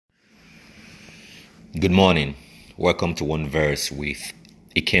Good morning. Welcome to One Verse with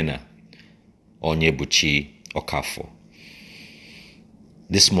Ikenna Onyebuchi Okafo.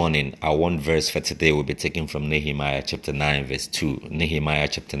 This morning, our one verse for today will be taken from Nehemiah chapter 9 verse 2. Nehemiah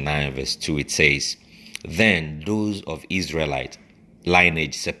chapter 9 verse 2, it says, "Then those of Israelite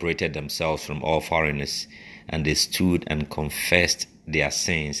lineage separated themselves from all foreigners, and they stood and confessed their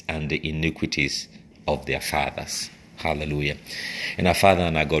sins and the iniquities of their fathers." Hallelujah. And our Father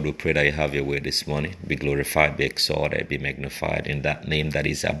and our God, we pray that you have your way this morning. Be glorified, be exalted, be magnified in that name that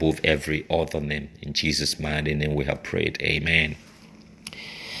is above every other name. In Jesus' mighty name we have prayed. Amen.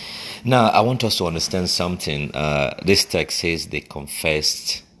 Now, I want us to understand something. This text says they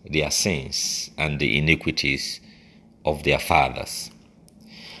confessed their sins and the iniquities of their fathers.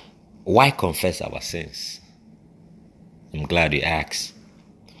 Why confess our sins? I'm glad you asked.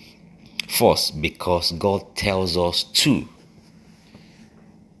 First, because God tells us to.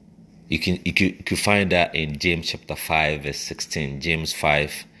 You can find that in James chapter 5 verse 16. James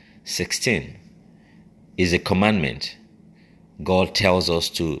 5:16 is a commandment. God tells us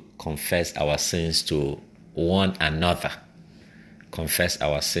to confess our sins to one another. Confess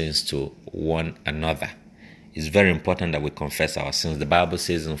our sins to one another. It's very important that we confess our sins. The Bible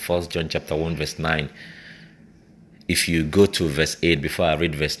says in 1 John chapter 1 verse 9, if you go to verse 8, before I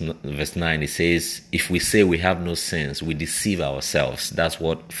read verse 9, it says, if we say we have no sins, we deceive ourselves. That's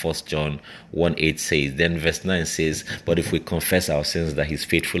what 1 John 1:8 says. Then verse 9 says, but if we confess our sins, that he's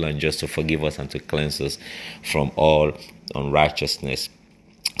faithful and just to forgive us and to cleanse us from all unrighteousness.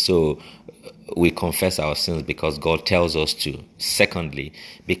 So we confess our sins because God tells us to. Secondly,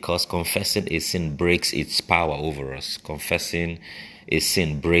 because confessing a sin breaks its power over us. Confessing a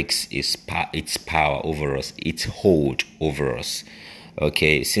sin breaks its power over us, its hold over us.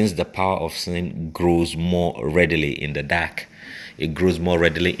 Okay, since the power of sin grows more readily in the dark, it grows more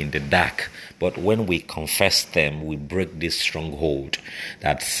readily in the dark. But when we confess them, we break this stronghold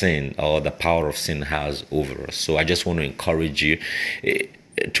that sin or the power of sin has over us. So I just want to encourage you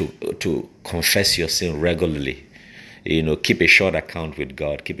to confess your sin regularly. Keep a short account with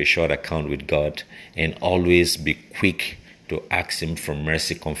God. Keep a short account with God, and always be quick to ask him for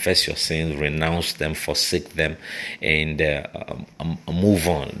mercy. Confess your sins, renounce them, forsake them, and move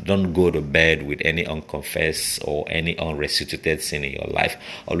on. Don't go to bed with any unconfessed or any unresuscitated sin in your life.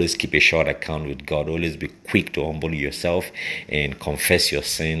 Always keep a short account with God. Always be quick to humble yourself and confess your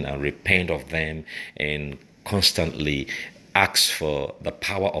sin and repent of them, and constantly ask for the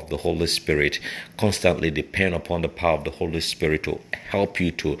power of the Holy Spirit. Constantly depend upon the power of the Holy Spirit to help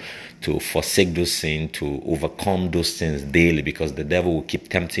you to forsake those sins, to overcome those sins daily, because the devil will keep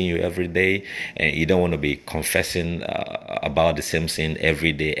tempting you every day, and you don't want to be confessing about the same sin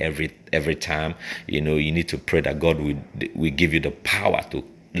every day, every time. You need to pray that God will give you the power to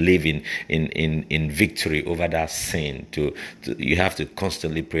live in victory over that sin. You have to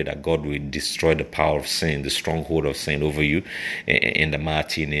constantly pray that God will destroy the power of sin, the stronghold of sin over you, in the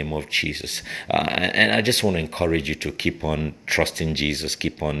mighty name of Jesus. And I just want to encourage you to keep on trusting Jesus,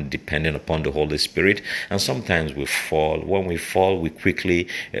 keep on depending upon the Holy Spirit. And sometimes we fall. When we fall, we quickly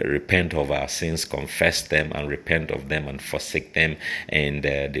repent of our sins, confess them and repent of them and forsake them, and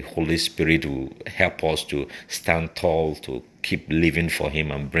the Holy Spirit will help us to stand tall, to keep living for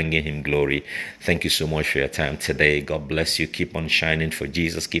him and bringing him glory. Thank you so much for your time today. God bless you. Keep on shining for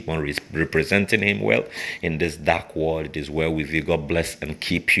Jesus. Keep on representing him well in this dark world. It is well with you. God bless and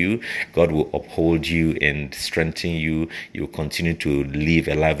keep you. God will uphold you and strengthen you. You will continue to live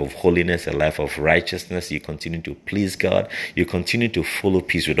a life of holiness, a life of righteousness. You continue to please God. You continue to follow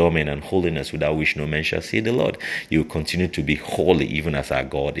peace with all men and holiness, without which no man shall see the Lord. You will continue to be holy, even as our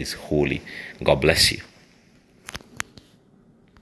God is holy. God bless you.